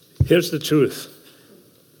Here's the truth.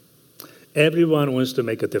 Everyone wants to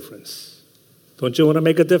make a difference. Don't you want to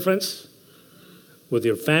make a difference? With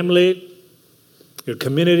your family, your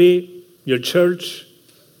community, your church,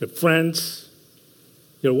 your friends,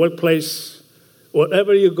 your workplace,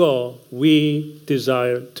 wherever you go, we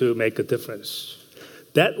desire to make a difference.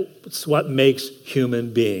 That's what makes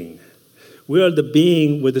human being. We are the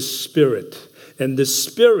being with the Spirit. And the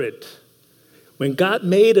Spirit, when God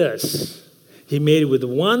made us, He made it with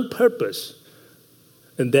one purpose,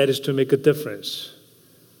 and that is to make a difference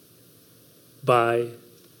by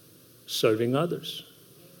serving others,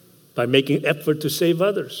 by making effort to save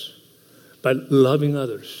others, by loving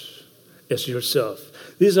others as yourself.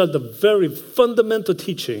 These are the very fundamental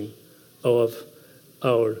teaching of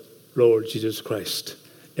our Lord Jesus Christ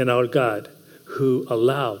and our God, who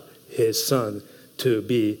allowed His Son to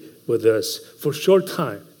be with us for a short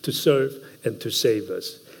time to serve and to save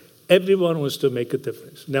us. Everyone wants to make a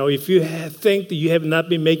difference. Now, if you think that you have not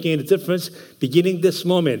been making a difference, beginning this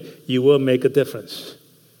moment, you will make a difference.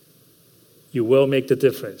 You will make the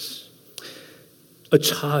difference.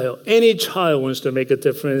 Any child wants to make a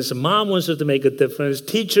difference. Mom wants to make a difference.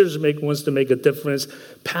 Teachers wants to make a difference.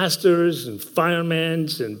 Pastors and firemen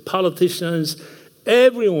and politicians,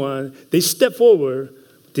 everyone, they step forward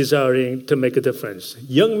desiring to make a difference.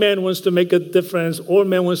 Young man wants to make a difference. Old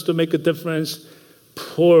man wants to make a difference.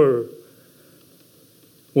 Poor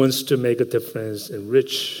wants to make a difference. And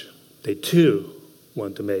rich, they too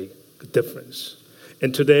want to make a difference.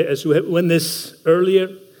 And today, as we have witnessed earlier,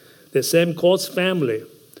 the Sam Coates family,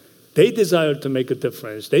 they desired to make a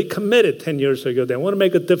difference. They committed 10 years ago. They want to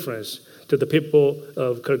make a difference to the people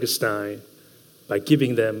of Kyrgyzstan by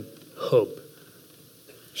giving them hope,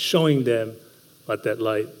 showing them what that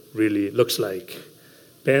light really looks like.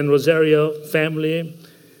 Ben Rosario family,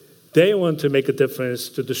 they want to make a difference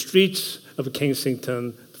to the streets of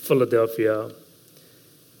Kensington, Philadelphia,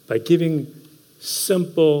 by giving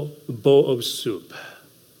simple bowl of soup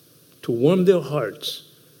to warm their hearts,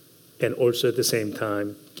 and also at the same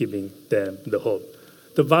time giving them the hope.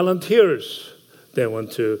 The volunteers, they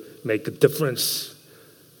want to make a difference.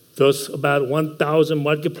 Those about 1,000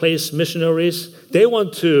 marketplace missionaries, they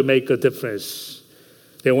want to make a difference.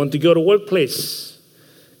 They want to go to workplace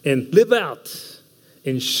and live out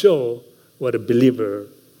and show what a believer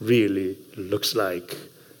really looks like,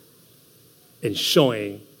 and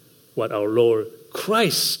showing what our Lord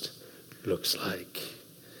Christ looks like.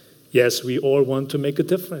 Yes, we all want to make a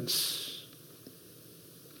difference.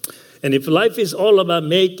 And if life is all about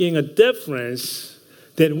making a difference,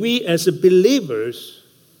 then we as believers,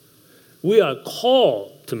 we are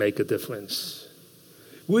called to make a difference.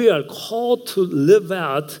 We are called to live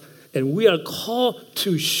out, and we are called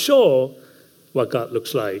to show what God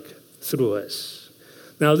looks like through us.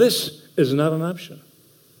 Now, this is not an option.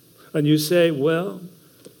 And you say, well,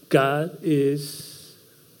 God is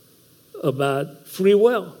about free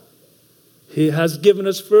will. He has given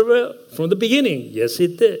us free will from the beginning. Yes, He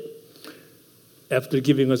did. After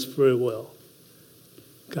giving us free will,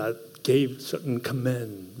 God gave certain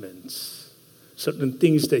commandments, certain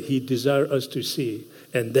things that He desired us to see.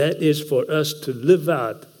 And that is for us to live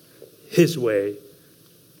out His way.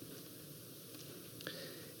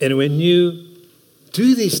 And when you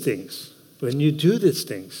do these things,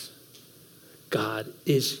 God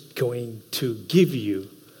is going to give you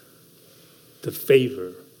the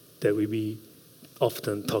favor that we be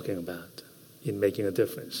often talking about in making a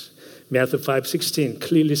difference. Matthew 5:16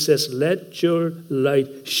 clearly says, let your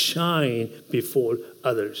light shine before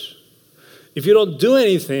others. If you don't do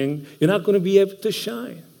anything, you're not going to be able to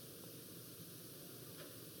shine.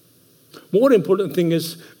 More important thing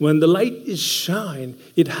is when the light is shine,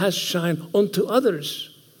 it has shine onto others.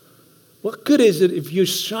 What good is it if you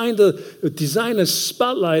shine design a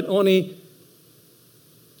spotlight only,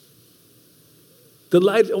 the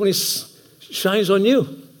light only shines on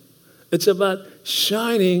you? It's about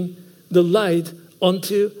shining the light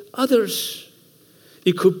onto others.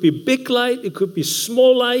 It could be big light, it could be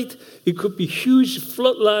small light, it could be huge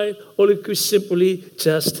floodlight, or it could simply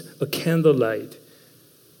just a candle light.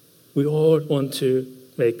 We all want to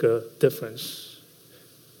make a difference.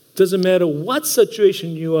 Doesn't matter what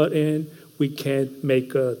situation you are in, we can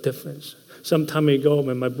make a difference. Some time ago,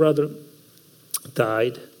 when my brother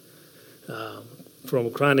died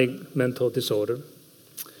from chronic mental disorder,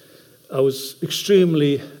 I was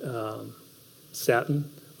extremely saddened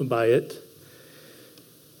by it.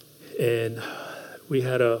 And we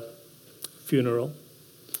had a funeral.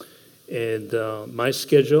 And my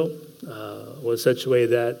schedule was such a way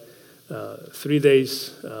that 3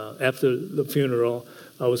 days after the funeral,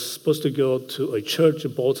 I was supposed to go to a church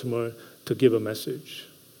in Baltimore to give a message.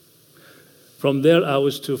 From there, I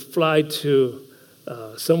was to fly to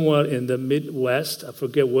somewhere in the Midwest. I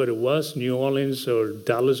forget what it was, New Orleans or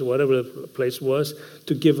Dallas, whatever the place was,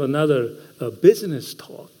 to give another business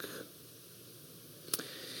talk.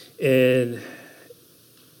 And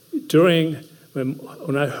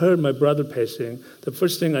when I heard my brother passing, the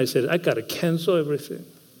first thing I said, I got to cancel everything.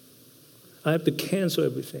 I have to cancel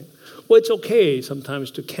everything. Well, it's okay sometimes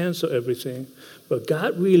to cancel everything, but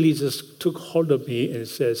God really just took hold of me and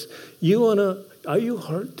says, are you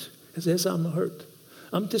hurt? I said, yes, I'm hurt.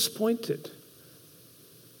 I'm disappointed.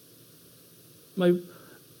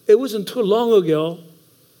 It wasn't too long ago,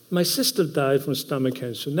 my sister died from stomach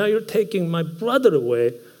cancer. Now you're taking my brother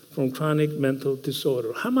away from chronic mental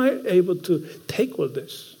disorder. How am I able to take all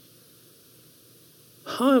this?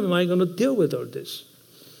 How am I going to deal with all this?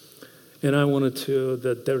 And I wanted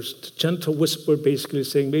that there's a gentle whisper basically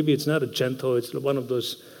saying, maybe it's not a gentle, it's one of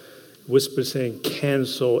those whispers saying,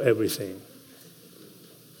 cancel everything.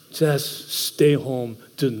 Just stay home,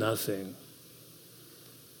 do nothing.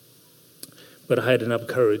 But I had enough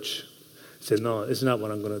courage. I said, no, it's not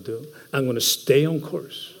what I'm going to do. I'm going to stay on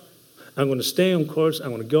course. I'm going to stay on course.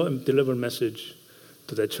 I'm going to go and deliver a message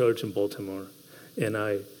to that church in Baltimore. And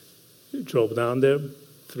I drove down there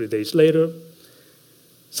 3 days later,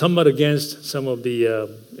 somewhat against some of the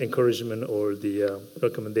encouragement or the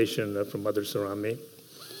recommendation from others around me.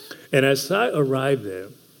 And as I arrived there,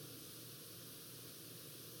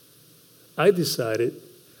 I decided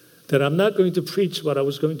that I'm not going to preach what I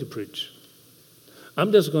was going to preach.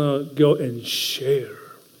 I'm just going to go and share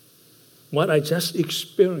what I just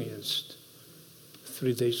experienced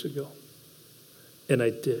 3 days ago. And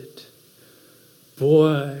I did.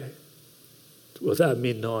 Boy, without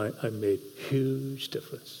me knowing, I made huge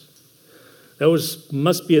difference. There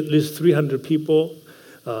must be at least 300 people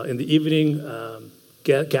in the evening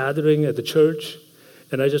gathering at the church.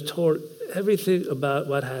 And I just told everything about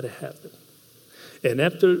what had happened. And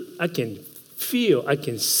after I can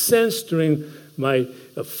sense during my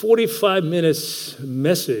 45 minutes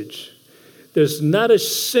message, there's not a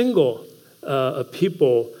single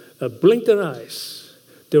people blinked their eyes.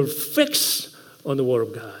 They were fixed on the Word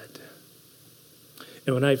of God.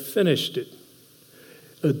 And when I finished it,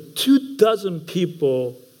 24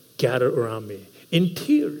 people gathered around me in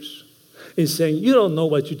tears and saying, you don't know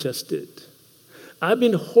what you just did. I've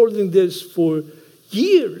been holding this for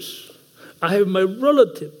years. I have my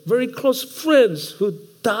relative, very close friends who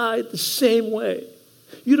died the same way.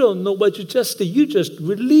 You don't know what you just did. You just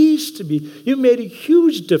released me. You made a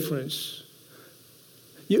huge difference.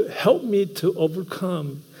 You helped me to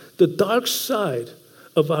overcome the dark side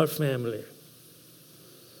of our family.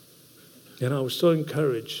 And I was so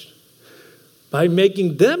encouraged. By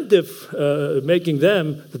making them the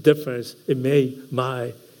difference, it made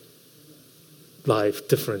my life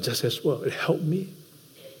different just as well. It helped me.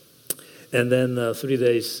 And then a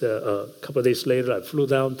couple of days later, I flew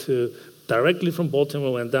down directly from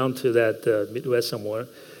Baltimore, went down to that Midwest somewhere.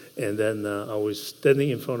 And then I was standing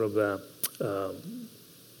in front of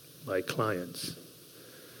my clients.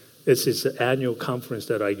 It's an annual conference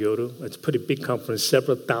that I go to. It's a pretty big conference.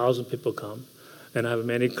 Several thousand people come. And I have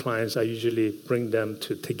many clients. I usually bring them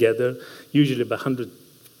together. Usually about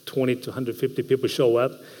 120 to 150 people show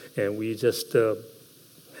up. And we just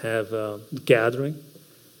have a gathering.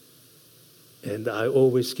 And I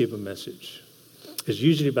always give a message. It's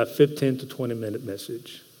usually about 15 to 20-minute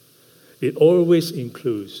message. It always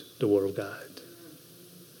includes the Word of God.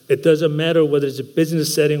 It doesn't matter whether it's a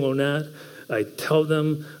business setting or not. I tell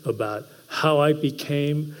them about how I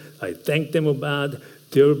became. I thank them about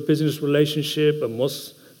their business relationship. And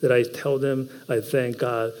most that I tell them, I thank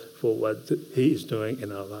God for what He is doing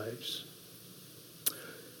in our lives.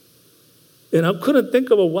 And I couldn't think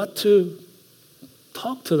about what to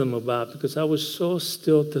talk to them about because I was so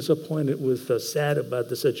still disappointed sad about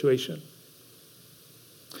the situation.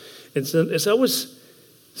 And so as I was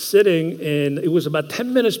sitting, and it was about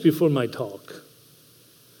 10 minutes before my talk,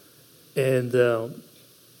 and I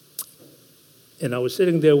was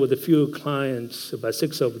sitting there with a few clients, about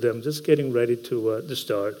 6 of them, just getting ready to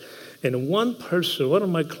start. And one of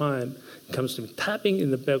my clients, comes to me, tapping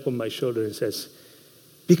in the back of my shoulder and says,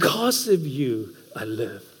 "Because of you, I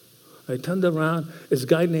live." I turned around. It's a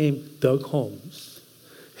guy named Doug Holmes.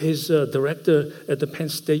 He's a director at the Penn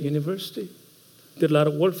State University. Did a lot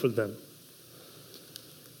of work for them.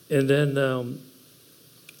 And then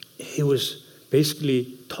he was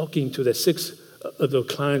basically talking to the 6 of the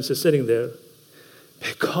clients that are sitting there.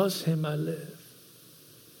 Because him I live.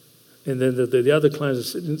 And then the other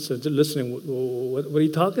clients are sitting, listening. What are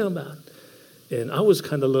you talking about? And I was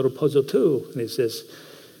kind of a little puzzled too. And he says,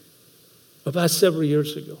 about several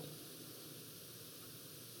years ago,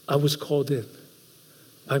 I was called in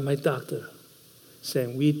by my doctor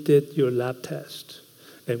saying, we did your lab test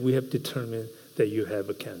and we have determined that you have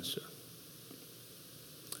a cancer.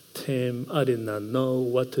 Tim, I did not know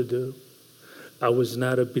what to do. I was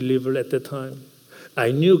not a believer at the time.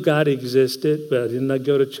 I knew God existed, but I did not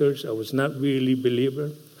go to church. I was not really a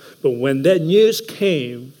believer. But when that news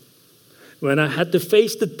came, when I had to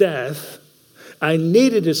face the death, I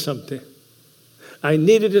needed something. I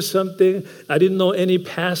needed something. I didn't know any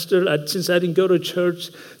pastor. Since I didn't go to church,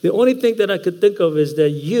 the only thing that I could think of is that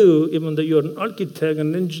you, even though you're an architect,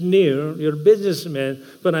 an engineer, you're a businessman,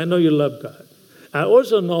 but I know you love God. I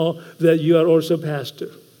also know that you are also a pastor.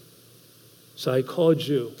 So I called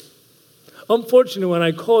you. Unfortunately, when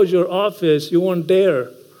I called your office, you weren't there.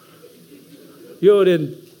 You were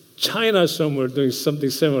in China somewhere doing something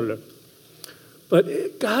similar.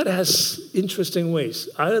 But God has interesting ways.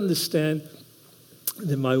 I understand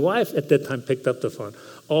that my wife at that time picked up the phone.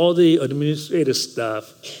 All the administrative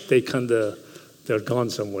staff, they're gone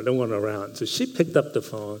somewhere. They weren't around. So she picked up the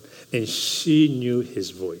phone, and she knew his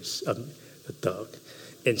voice, Doug.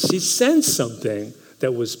 And she sensed something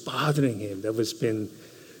that was bothering him,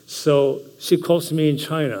 so she calls me in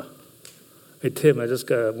China. Hey, Tim, I just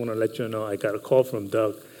want to let you know I got a call from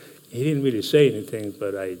Doug. He didn't really say anything,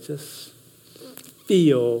 but I just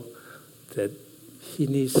feel that he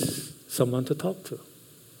needs someone to talk to.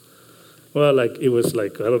 Well, it was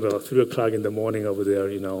 3 o'clock in the morning over there,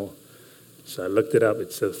 So I looked it up.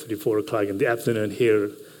 It's 3, 4 o'clock in the afternoon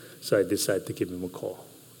here. So I decided to give him a call.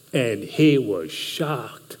 And he was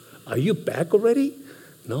shocked. Are you back already?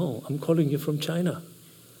 No, I'm calling you from China.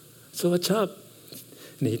 So what's up?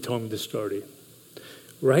 And he told me the story.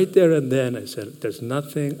 Right there and then, I said, there's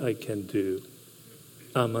nothing I can do.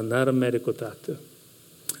 I'm not a medical doctor.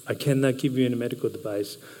 I cannot give you any medical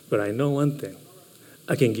advice, but I know one thing.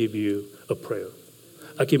 I can give you a prayer.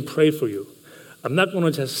 I can pray for you. I'm not going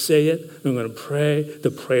to just say it. I'm going to pray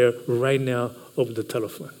the prayer right now over the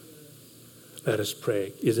telephone. Let us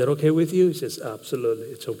pray. Is that okay with you? He says, absolutely.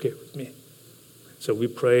 It's okay with me. So we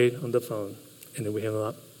prayed on the phone, and then we hung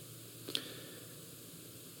up.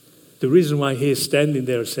 The reason why he is standing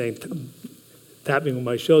there tapping on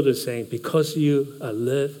my shoulder, saying, because you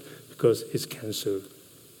live, because his cancer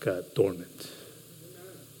got dormant.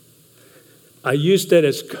 I used that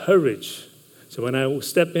as courage. So when I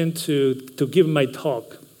step into to give my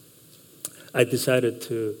talk, I decided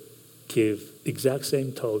to give exact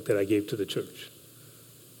same talk that I gave to the church.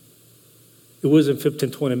 It wasn't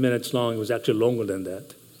 15, 20 minutes long. It was actually longer than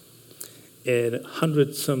that. And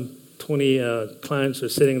 120 clients were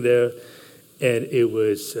sitting there, and it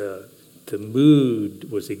was the mood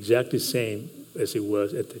was exactly the same as it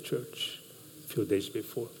was at the church a few days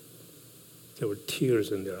before. There were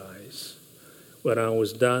tears in their eyes. When I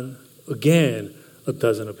was done, again, a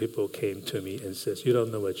dozen of people came to me and says, you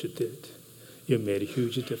don't know what you did. You made a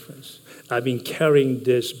huge difference. I've been carrying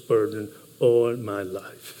this burden all my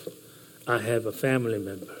life. I have a family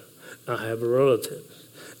member. I have a relative.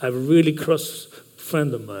 I have a really close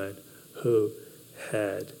friend of mine who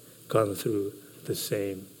had gone through the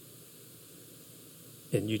same,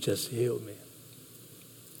 and you just healed me.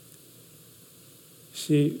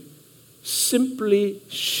 See, simply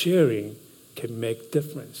sharing can make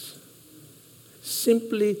difference.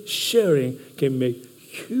 Simply sharing can make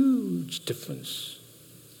huge difference.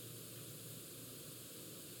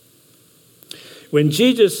 When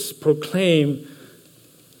Jesus proclaimed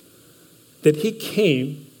that he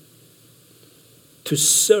came to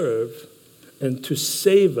serve and to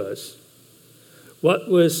save us, what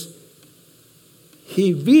was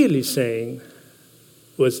he really saying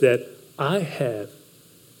was that I have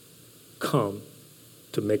come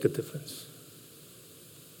to make a difference.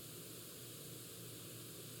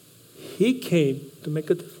 He came to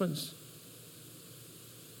make a difference.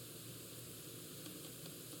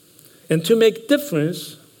 And to make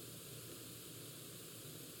difference,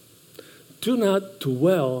 do not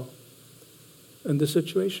dwell in the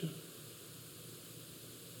situation.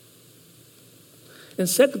 And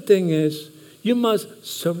second thing is, you must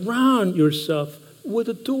surround yourself with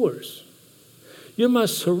the doers. You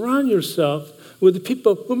must surround yourself with the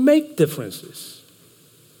people who make differences.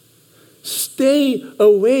 Stay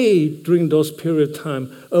away during those period of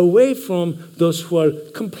time, away from those who are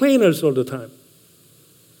complainers all the time.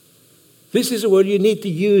 This is where you need to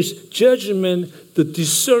use judgment, the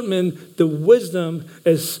discernment, the wisdom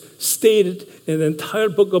as stated in the entire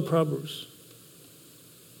book of Proverbs.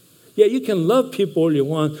 Yeah, you can love people all you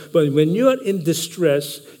want, but when you are in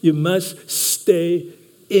distress, you must stay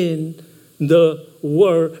in the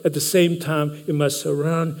Word. At the same time, you must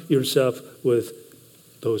surround yourself with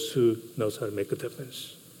those who knows how to make a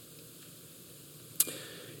difference.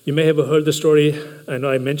 You may have heard the story. I know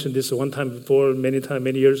I mentioned this one time before,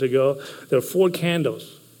 many years ago. There are 4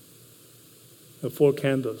 candles. There are 4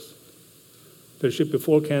 candles. There should be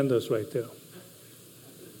 4 candles right there.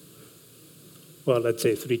 Well, let's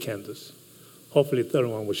say 3 candles. Hopefully the third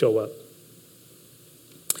one will show up.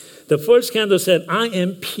 The first candle said, I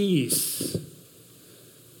am peace.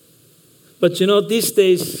 But these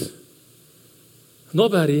days,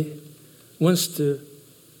 nobody wants to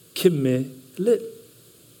keep me lit.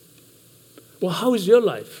 Well, how is your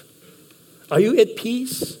life? Are you at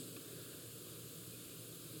peace?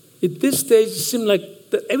 At this stage, it seems like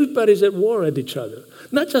that everybody's at war at each other.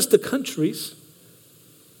 Not just the countries,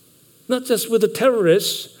 not just with the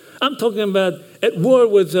terrorists. I'm talking about at war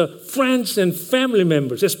with friends and family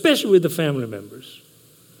members, especially with the family members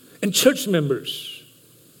and church members.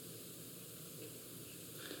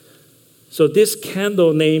 So this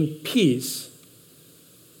candle named peace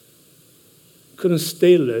couldn't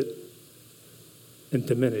stay lit and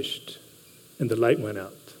diminished, and the light went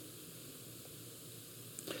out.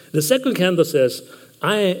 The second candle says,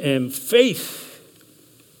 I am faith,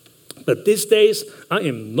 but these days I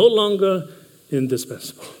am no longer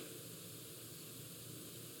indispensable.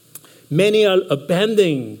 Many are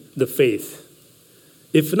abandoning the faith.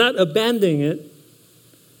 If not abandoning it,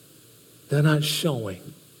 they're not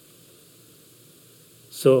showing.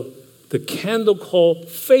 So the candle called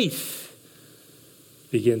faith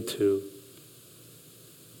began to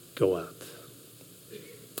go out.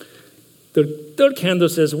 The third candle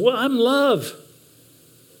says, well, I'm love.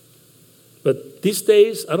 But these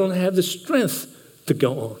days, I don't have the strength to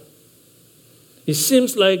go on. It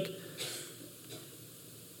seems like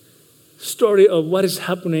story of what is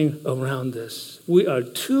happening around us. We are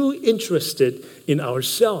too interested in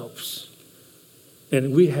ourselves,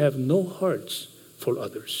 and we have no hearts for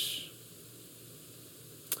others.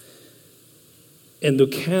 And the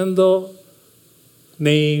candle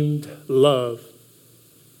named love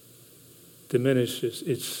diminishes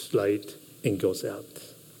its light and goes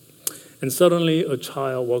out. And suddenly a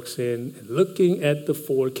child walks in and looking at the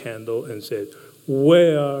 4 candles and said,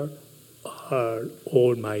 where are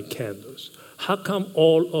all my candles? How come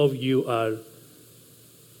all of you are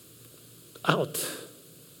out?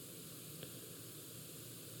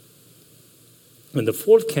 And the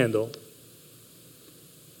 4th candle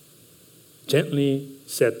gently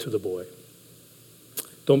said to the boy,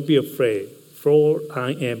 don't be afraid, for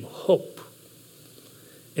I am hope.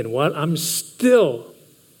 And while I'm still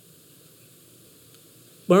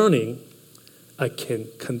burning, I can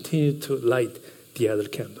continue to light the other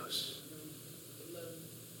candles.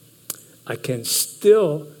 I can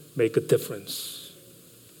still make a difference.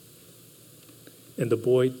 And the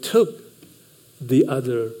boy took the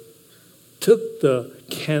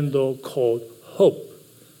candle called hope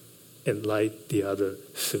and light the other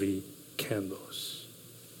 3 candles.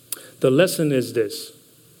 The lesson is this: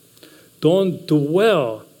 don't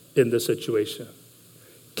dwell in the situation.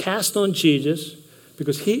 Cast on Jesus,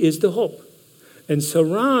 because he is the hope. And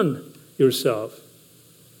surround yourself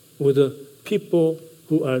with the people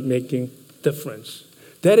who are making difference.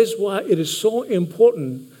 That is why it is so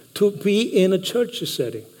important to be in a church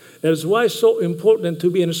setting. That is why it's so important to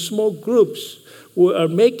be in small groups who are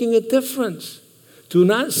making a difference. Do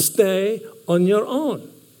not stay on your own.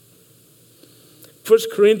 1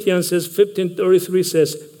 Corinthians 15:33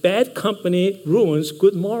 says, bad company ruins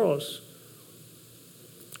good morals.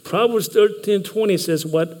 Proverbs 13:20 says,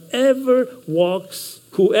 whoever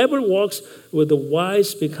walks with the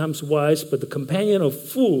wise becomes wise, but the companion of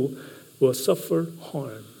fool will suffer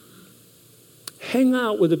harm. Hang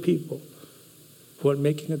out with the people who are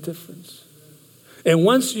making a difference. And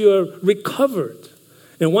once you are recovered,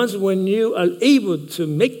 and when you are able to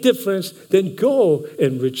make difference, then go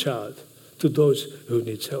and reach out to those who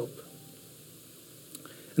need help.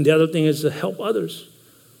 And the other thing is to help others.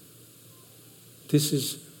 This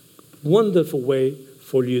is a wonderful way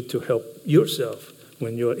for you to help yourself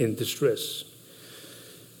when you're in distress.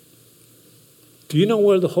 Do you know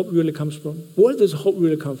where the hope really comes from? Where does hope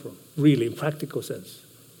really come from? Really, in practical sense.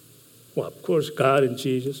 Well, of course, God and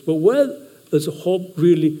Jesus. But where does hope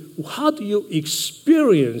really, how do you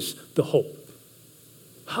experience the hope?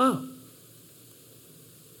 How?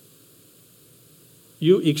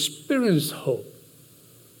 You experience hope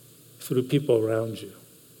through people around you.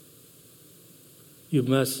 You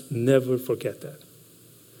must never forget that.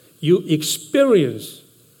 You experience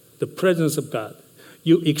the presence of God.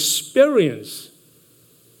 You experience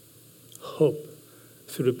hope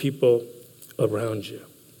through the people around you.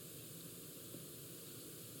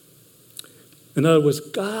 In other words,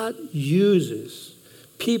 God uses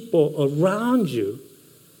people around you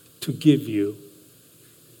to give you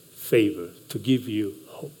favor, to give you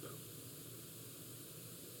hope.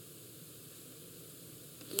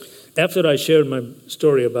 After I shared my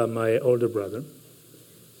story about my older brother,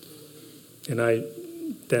 and I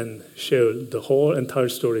then shared the whole entire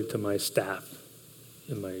story to my staff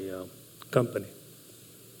in my company,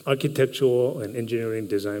 architectural and engineering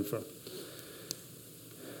design firm.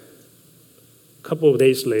 A couple of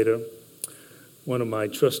days later, one of my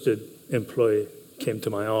trusted employees came to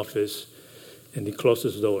my office and he closed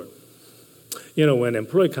his door. You know, when an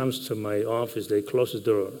employee comes to my office, they close the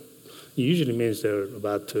door. It usually means they're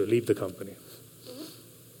about to leave the company.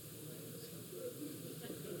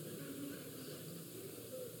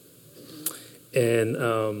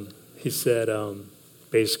 And he said,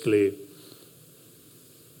 basically,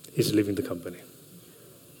 he's leaving the company.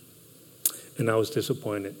 And I was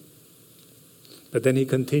disappointed. But then he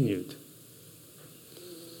continued.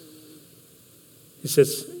 He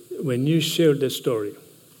says, when you shared this story,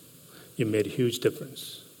 you made a huge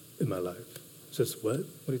difference in my life. I says, what?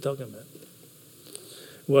 What are you talking about?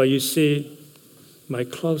 Well, you see, my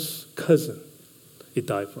close cousin, he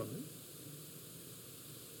died from it.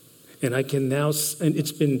 And I can now, and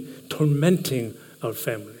it's been tormenting our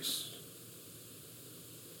families.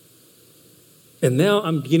 And now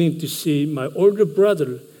I'm beginning to see my older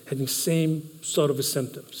brother having same sort of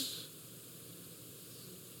symptoms.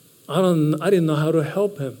 I didn't know how to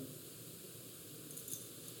help him.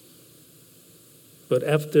 But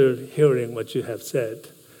after hearing what you have said,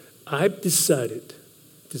 I've decided,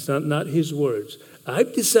 it's not his words,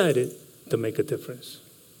 I've decided to make a difference.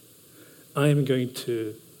 I am going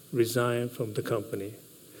to resign from the company,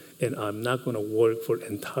 and I'm not going to work for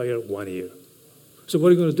entire 1 year. So what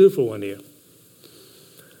are you going to do for 1 year?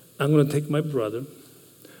 I'm going to take my brother,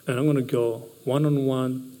 and I'm going to go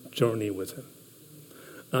one-on-one journey with him.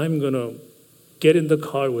 I'm going to get in the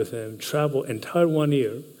car with him, travel entire 1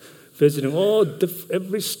 year, visiting all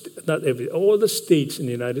the states in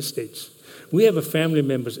the United States. We have family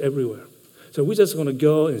members everywhere. So we're just going to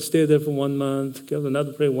go and stay there for 1 month, go to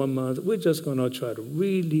another place 1 month. We're just going to try to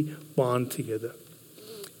really bond together.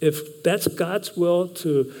 If that's God's will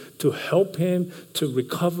to help him to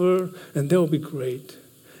recover, and that will be great.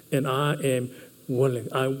 And I am willing.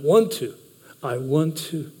 I want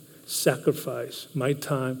to sacrifice my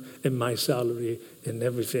time and my salary and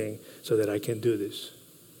everything so that I can do this.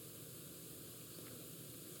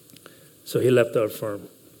 So he left our firm.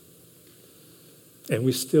 And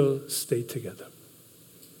we still stay together.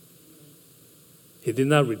 He did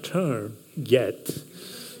not return yet.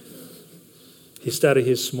 He started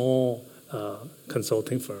his small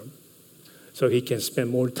consulting firm so he can spend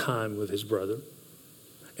more time with his brother.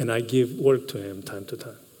 And I give work to him time to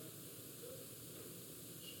time.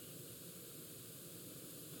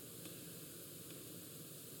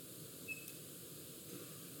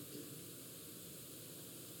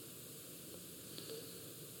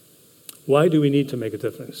 Why do we need to make a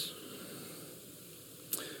difference?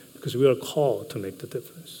 Because we are called to make the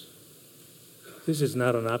difference. This is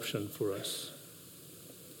not an option for us.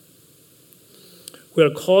 We are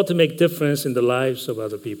called to make difference in the lives of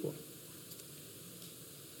other people.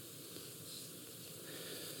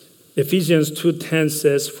 Ephesians 2:10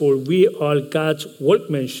 says, "For we are God's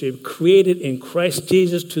workmanship, created in Christ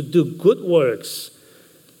Jesus to do good works,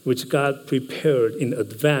 which God prepared in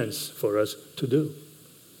advance for us to do."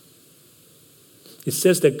 It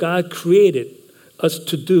says that God created us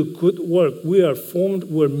to do good work.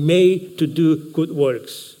 We're made to do good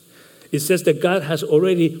works. It says that God has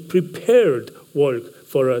already prepared work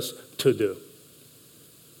for us to do.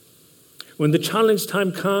 When the challenge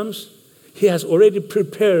time comes, He has already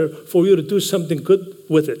prepared for you to do something good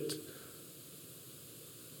with it.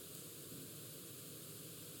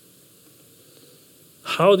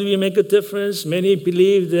 How do we make a difference? Many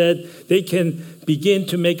believe that they can begin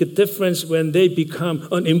to make a difference when they become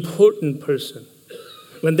an important person,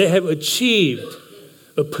 when they have achieved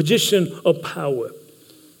a position of power,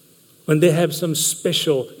 when they have some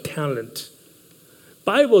special talent.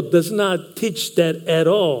 Bible does not teach that at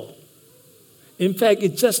all. In fact,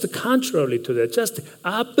 it's just the contrary to that, just the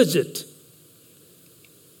opposite.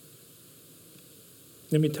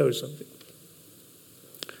 Let me tell you something.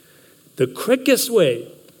 The quickest way,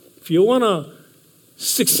 if you want to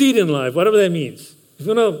succeed in life, whatever that means, if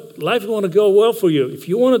you want life want to go well for you, if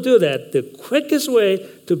you want to do that, the quickest way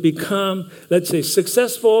to become, let's say,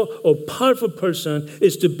 successful or powerful person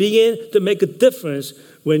is to begin to make a difference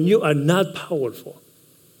when you are not powerful.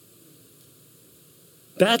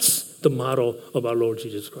 That's the model of our Lord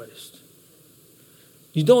Jesus Christ.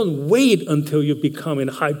 You don't wait until you become in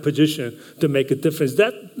a high position to make a difference.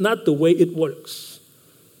 That's not the way it works.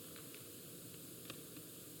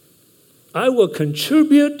 I will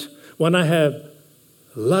contribute when I have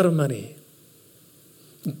a lot of money.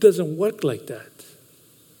 It doesn't work like that.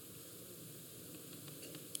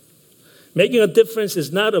 Making a difference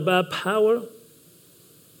is not about power.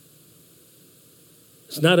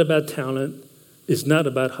 It's not about talent. It's not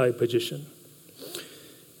about high position.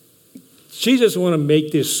 Jesus want to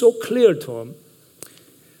make this so clear to him.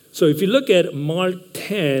 So if you look at Mark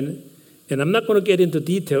 10, and I'm not going to get into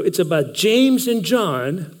detail, it's about James and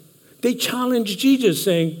John. They challenge Jesus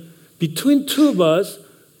saying, between two of us,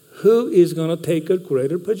 who is going to take a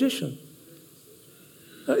greater position?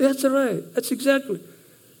 That's right. That's exactly.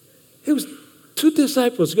 It was two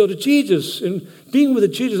disciples go to Jesus and being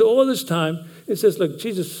with Jesus all this time. It says, like,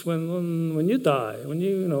 Jesus, when you die,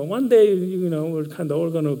 one day, we're kind of all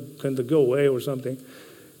going to go away or something.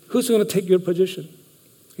 Who's going to take your position?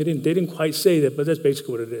 They didn't quite say that, but that's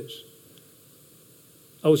basically what it is.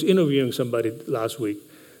 I was interviewing somebody last week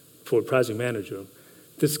for a project manager.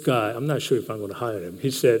 This guy, I'm not sure if I'm going to hire him. He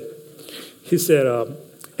said,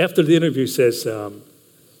 after the interview, he says,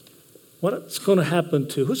 what's going to happen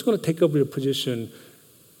to, who's going to take over your position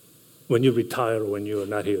when you retire or when you're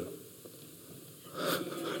not here?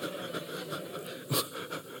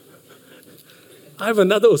 I have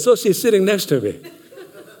another associate sitting next to me.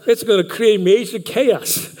 It's going to create major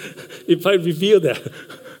chaos if I reveal that.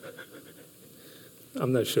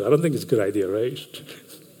 I'm not sure. I don't think it's a good idea, right?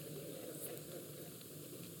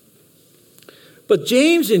 But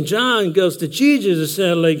James and John goes to Jesus and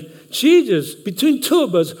said, like, Jesus, between two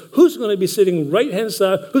of us, who's going to be sitting right-hand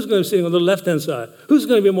side? Who's going to be sitting on the left-hand side? Who's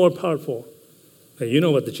going to be more powerful? And you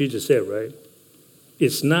know what the Jesus said, right?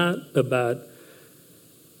 It's not about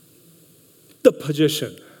the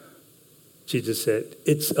position. Jesus said,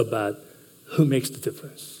 it's about who makes the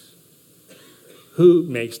difference. Who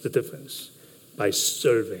makes the difference? By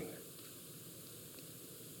serving.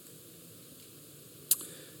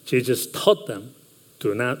 Jesus taught them,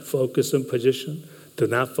 do not focus on position, do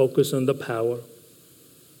not focus on the power,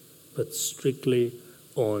 but strictly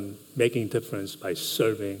on making difference by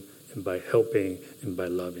serving and by helping and by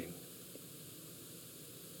loving.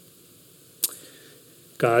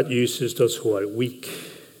 God uses those who are weak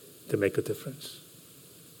to make a difference.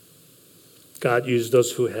 God uses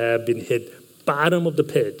those who have been hit bottom of the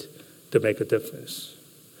pit to make a difference.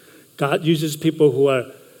 God uses people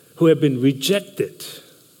who have been rejected.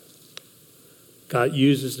 God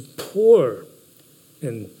uses the poor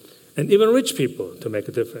and even rich people to make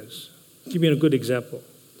a difference. I'll give you a good example.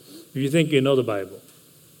 If you think you know the Bible,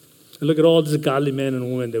 and look at all these godly men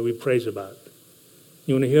and women that we praise about.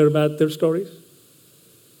 You want to hear about their stories?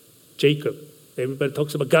 Jacob. Everybody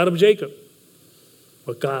talks about God of Jacob.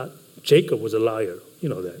 But Jacob was a liar. You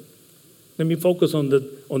know that. Let me focus on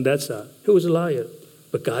that side. He was a liar,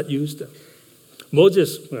 but God used him.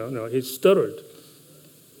 Moses, he stuttered.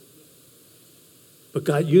 But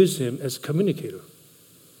God used him as a communicator.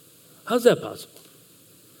 How's that possible?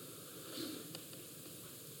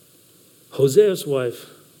 Hosea's wife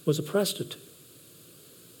was a prostitute.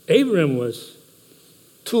 Abraham was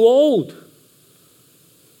too old.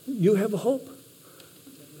 You have a hope.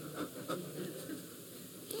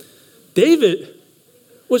 David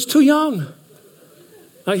was too young.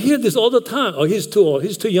 I hear this all the time. Oh, he's too old.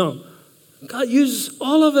 He's too young. God uses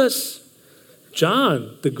all of us.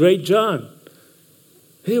 John, the great John,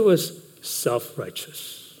 he was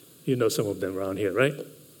self-righteous. You know some of them around here, right?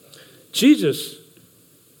 Jesus,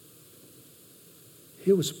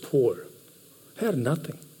 he was poor. He had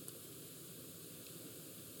nothing.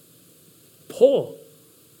 Paul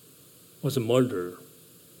was a murderer.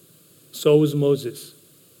 So was Moses.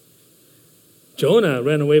 Jonah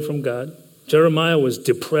ran away from God. Jeremiah was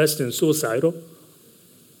depressed and suicidal.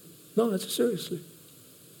 No, that's seriously.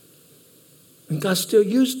 And God still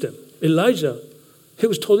used them. Elijah, he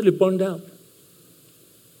was totally burned out.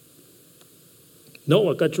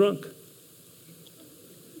 Noah got drunk.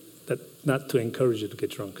 Not to encourage you to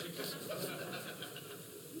get drunk.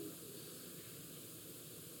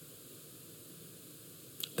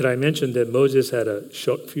 Did I mention that Moses had a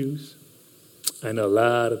short fuse? I know a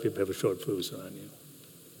lot of people have a short fuse around you.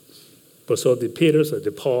 But so did Peter, so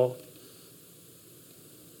did Paul.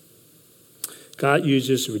 God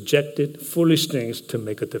uses rejected, foolish things to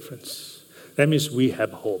make a difference. That means we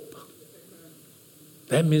have hope.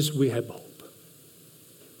 That means we have hope.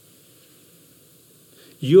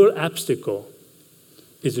 Your obstacle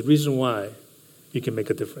is the reason why you can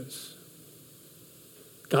make a difference.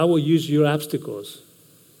 God will use your obstacles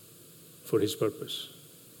for his purpose.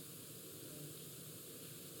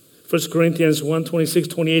 1 Corinthians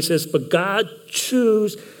 1:26-28 says, but God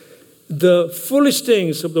chose the foolish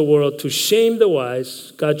things of the world to shame the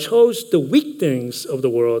wise. God chose the weak things of the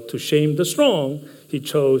world to shame the strong. He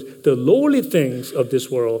chose the lowly things of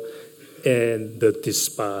this world and the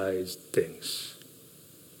despised things.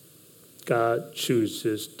 God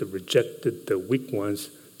chooses the rejected, the weak ones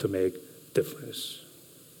to make difference.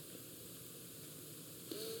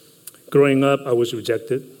 Growing up, I was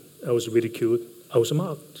rejected. I was ridiculed. I was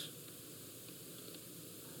mocked.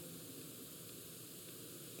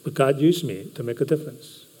 But God used me to make a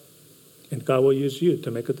difference. And God will use you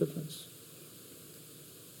to make a difference.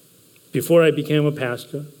 Before I became a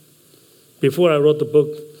pastor, before I wrote the book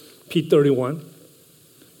P31,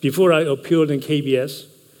 before I appeared in KBS,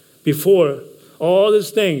 before all these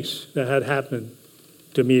things that had happened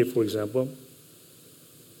to me, for example,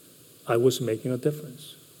 I was making a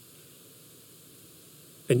difference.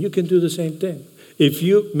 And you can do the same thing. If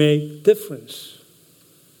you make difference,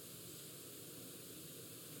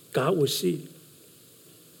 God will see.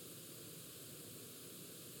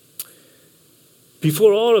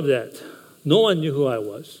 Before all of that, no one knew who I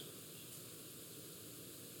was.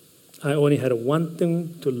 I only had one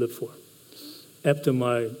thing to live for. After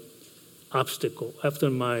my obstacle, after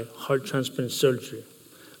my heart transplant surgery,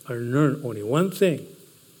 I learned only one thing: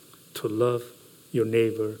 to love your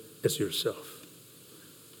neighbor as yourself.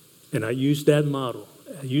 And I used that model.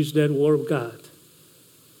 I used that word of God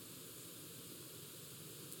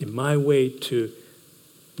in my way to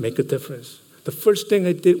make a difference. The first thing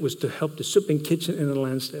I did was to help the soup and kitchen in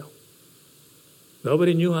Lansdale.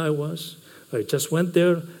 Nobody knew who I was. I just went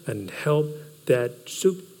there and helped that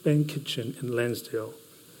soup and kitchen in Lansdale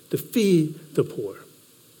to feed the poor.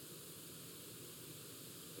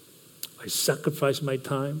 I sacrificed my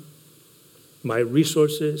time, my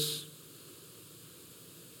resources.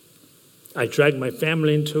 I dragged my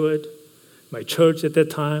family into it, my church at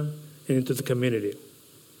that time, and into the community.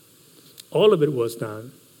 All of it was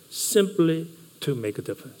done simply to make a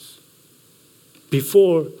difference.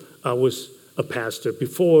 Before I was a pastor,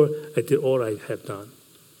 before I did all I have done.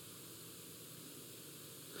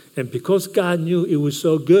 And because God knew it was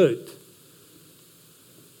so good,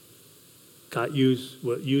 God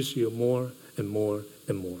will use you more and more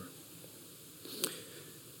and more.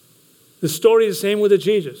 The story is the same with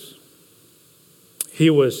Jesus. He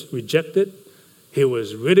was rejected. He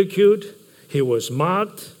was ridiculed. He was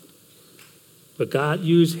mocked. But God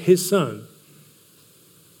used his son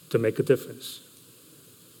to make a difference.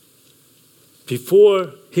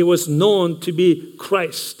 Before he was known to be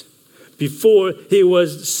Christ, before he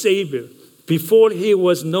was Savior, before he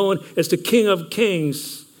was known as the King of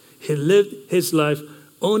Kings, he lived his life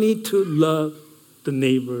only to love the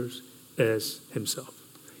neighbors as himself.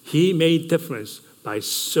 He made difference by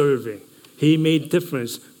serving. He made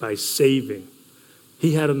difference by saving.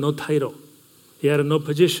 He had no title. He had no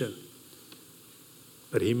position.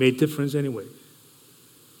 But he made difference anyway.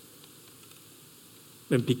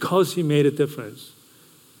 And because he made a difference,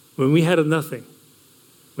 when we had nothing,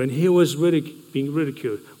 when he was being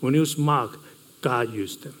ridiculed, when he was mocked, God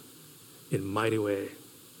used him in a mighty way.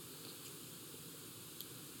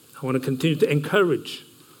 I want to continue to encourage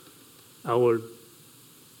our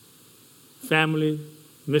family,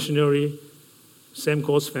 missionary, Sam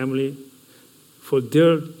Cole's family, for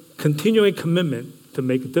their continuing commitment to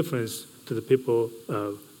make a difference to the people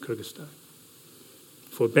of Kyrgyzstan.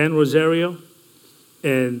 For Ben Rosario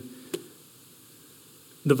and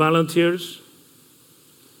the volunteers,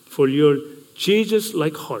 for your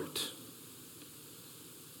Jesus-like heart.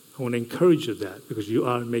 I want to encourage you that because you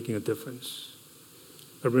are making a difference.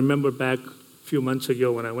 I remember back a few months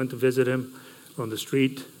ago when I went to visit him on the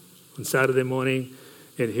street on Saturday morning,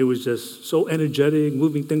 and he was just so energetic,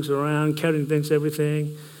 moving things around, carrying things,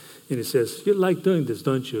 everything. And he says, "You like doing this,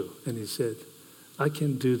 don't you?" And he said, "I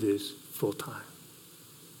can do this full time.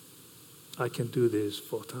 I can do this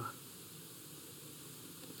full time."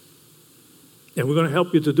 And we're going to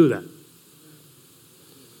help you to do that.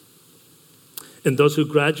 And those who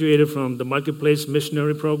graduated from the Marketplace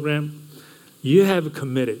Missionary Program, you have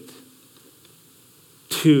committed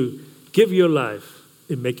to give your life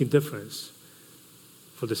in making difference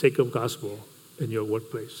for the sake of gospel in your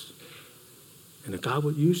workplace. And God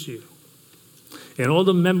will use you. And all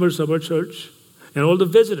the members of our church and all the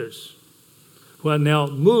visitors who are now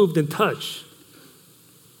moved and touched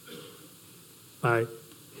by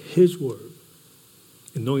his word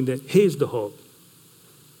and knowing that he is the hope,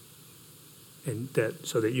 and that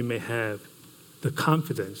so that you may have the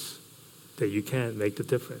confidence that you can make the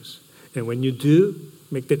difference. And when you do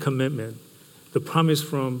make the commitment, the promise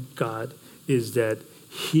from God is that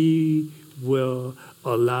he will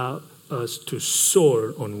allow us to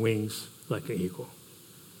soar on wings like an eagle.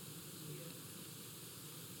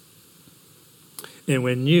 And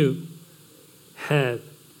when you have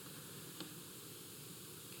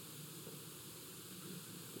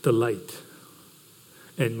the light,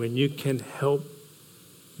 and when you can help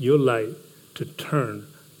your light to turn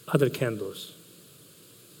other candles,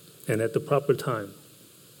 and at the proper time,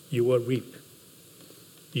 you will reap.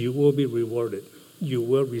 You will be rewarded. You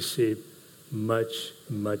will receive much,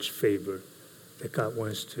 much favor that God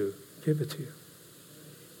wants to give it to you.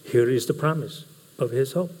 Here is the promise of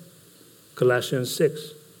his hope. Colossians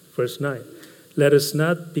 6, verse 9. Let us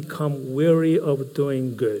not become weary of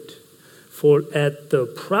doing good, for at the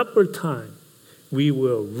proper time we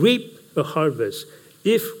will reap a harvest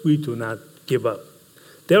if we do not give up.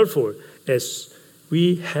 Therefore, as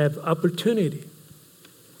we have opportunity,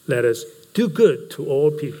 let us do good to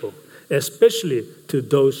all people, especially to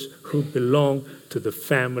those who belong to the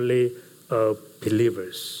family of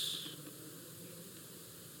believers.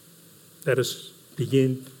 Let us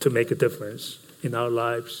begin to make a difference in our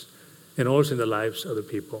lives and also in the lives of the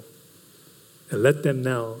people. And let them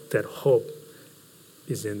know that hope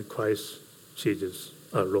is in Christ Jesus,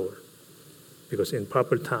 our Lord. Because in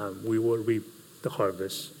proper time, we will reap the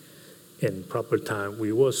harvest. In proper time,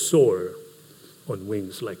 we will soar on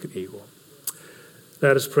wings like an eagle.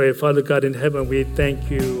 Let us pray. Father God in heaven, we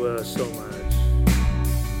thank you so much.